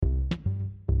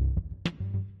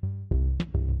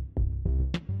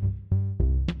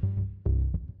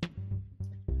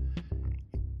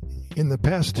In the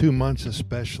past 2 months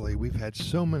especially, we've had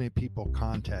so many people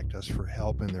contact us for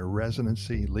help in their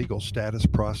residency legal status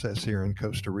process here in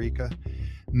Costa Rica.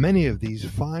 Many of these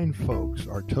fine folks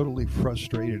are totally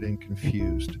frustrated and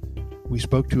confused. We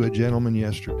spoke to a gentleman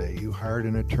yesterday who hired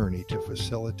an attorney to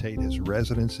facilitate his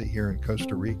residency here in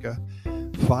Costa Rica.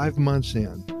 5 months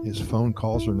in, his phone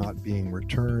calls are not being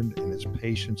returned and his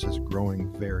patience is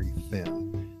growing very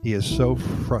thin. He is so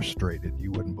frustrated, you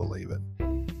wouldn't believe it.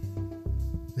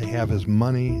 They have his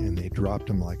money and they dropped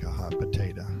him like a hot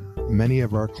potato. Many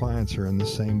of our clients are in the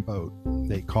same boat.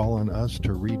 They call on us to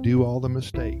redo all the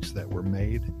mistakes that were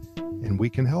made, and we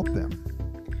can help them.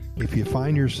 If you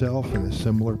find yourself in a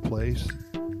similar place,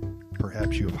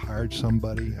 perhaps you have hired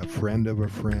somebody, a friend of a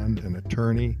friend, an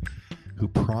attorney who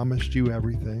promised you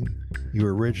everything. You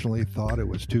originally thought it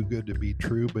was too good to be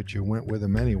true, but you went with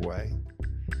them anyway.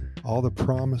 All the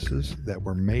promises that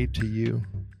were made to you,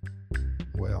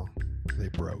 well, they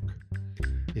broke.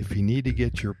 If you need to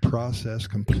get your process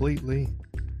completely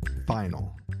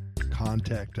final,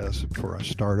 contact us for a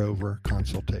start-over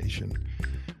consultation.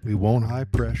 We won't high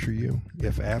pressure you.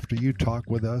 If after you talk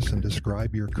with us and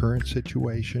describe your current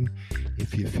situation,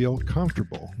 if you feel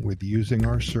comfortable with using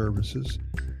our services,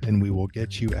 then we will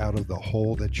get you out of the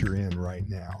hole that you're in right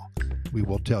now. We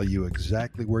will tell you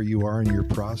exactly where you are in your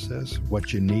process,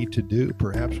 what you need to do,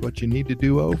 perhaps what you need to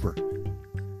do over.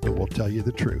 But we'll tell you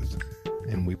the truth.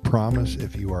 And we promise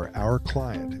if you are our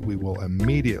client, we will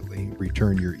immediately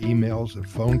return your emails and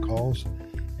phone calls,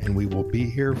 and we will be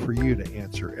here for you to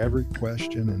answer every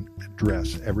question and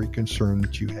address every concern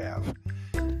that you have.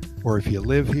 Or if you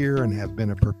live here and have been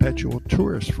a perpetual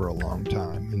tourist for a long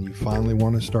time and you finally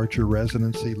want to start your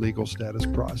residency legal status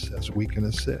process, we can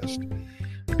assist.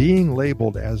 Being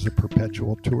labeled as a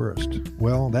perpetual tourist,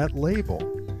 well, that label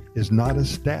is not a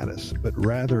status, but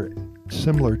rather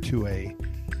similar to a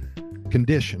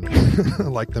condition,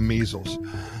 like the measles.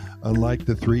 Unlike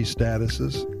the 3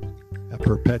 statuses, a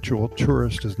perpetual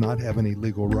tourist does not have any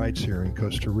legal rights here in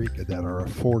Costa Rica that are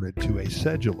afforded to a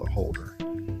cedula holder.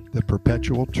 The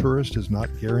perpetual tourist is not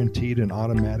guaranteed an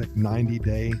automatic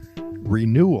 90-day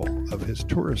renewal of his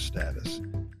tourist status,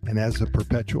 and as a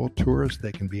perpetual tourist,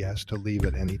 they can be asked to leave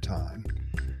at any time.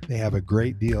 They have a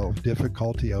great deal of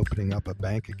difficulty opening up a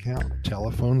bank account,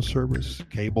 telephone service,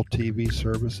 cable TV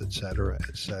service, etc.,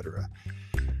 etc.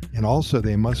 And also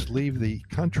they must leave the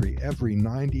country every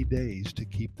 90 days to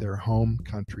keep their home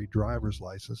country driver's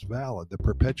license valid. The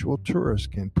perpetual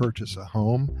tourist can purchase a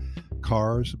home,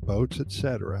 cars, boats,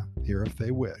 etc. here if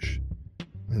they wish.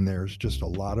 And there's just a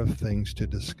lot of things to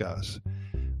discuss.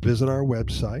 Visit our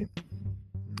website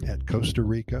at Costa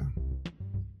Rica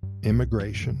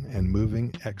Immigration and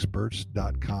Moving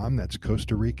Experts.com. That's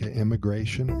Costa Rica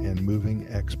Immigration and Moving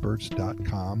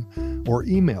Experts.com. Or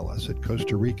email us at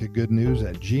Costa Rica Good News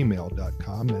at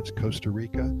gmail.com. That's Costa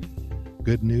Rica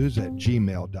Good News at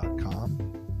gmail.com.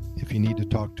 If you need to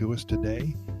talk to us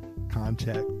today,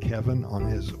 contact Kevin on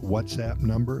his WhatsApp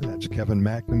number. That's Kevin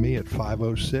McNamee at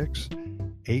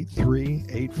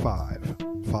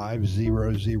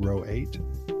 506-8385-5008.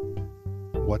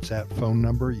 WhatsApp phone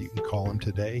number, you can call him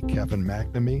today, Kevin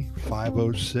McNamee,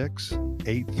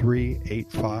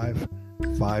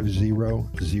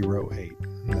 506-8385-5008.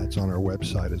 And that's on our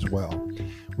website as well.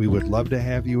 We would love to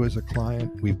have you as a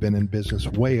client. We've been in business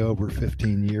way over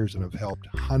 15 years and have helped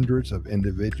hundreds of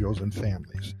individuals and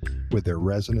families with their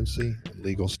residency and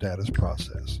legal status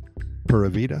process. Pura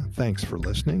Vida, thanks for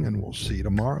listening, and we'll see you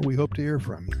tomorrow. We hope to hear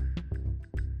from you.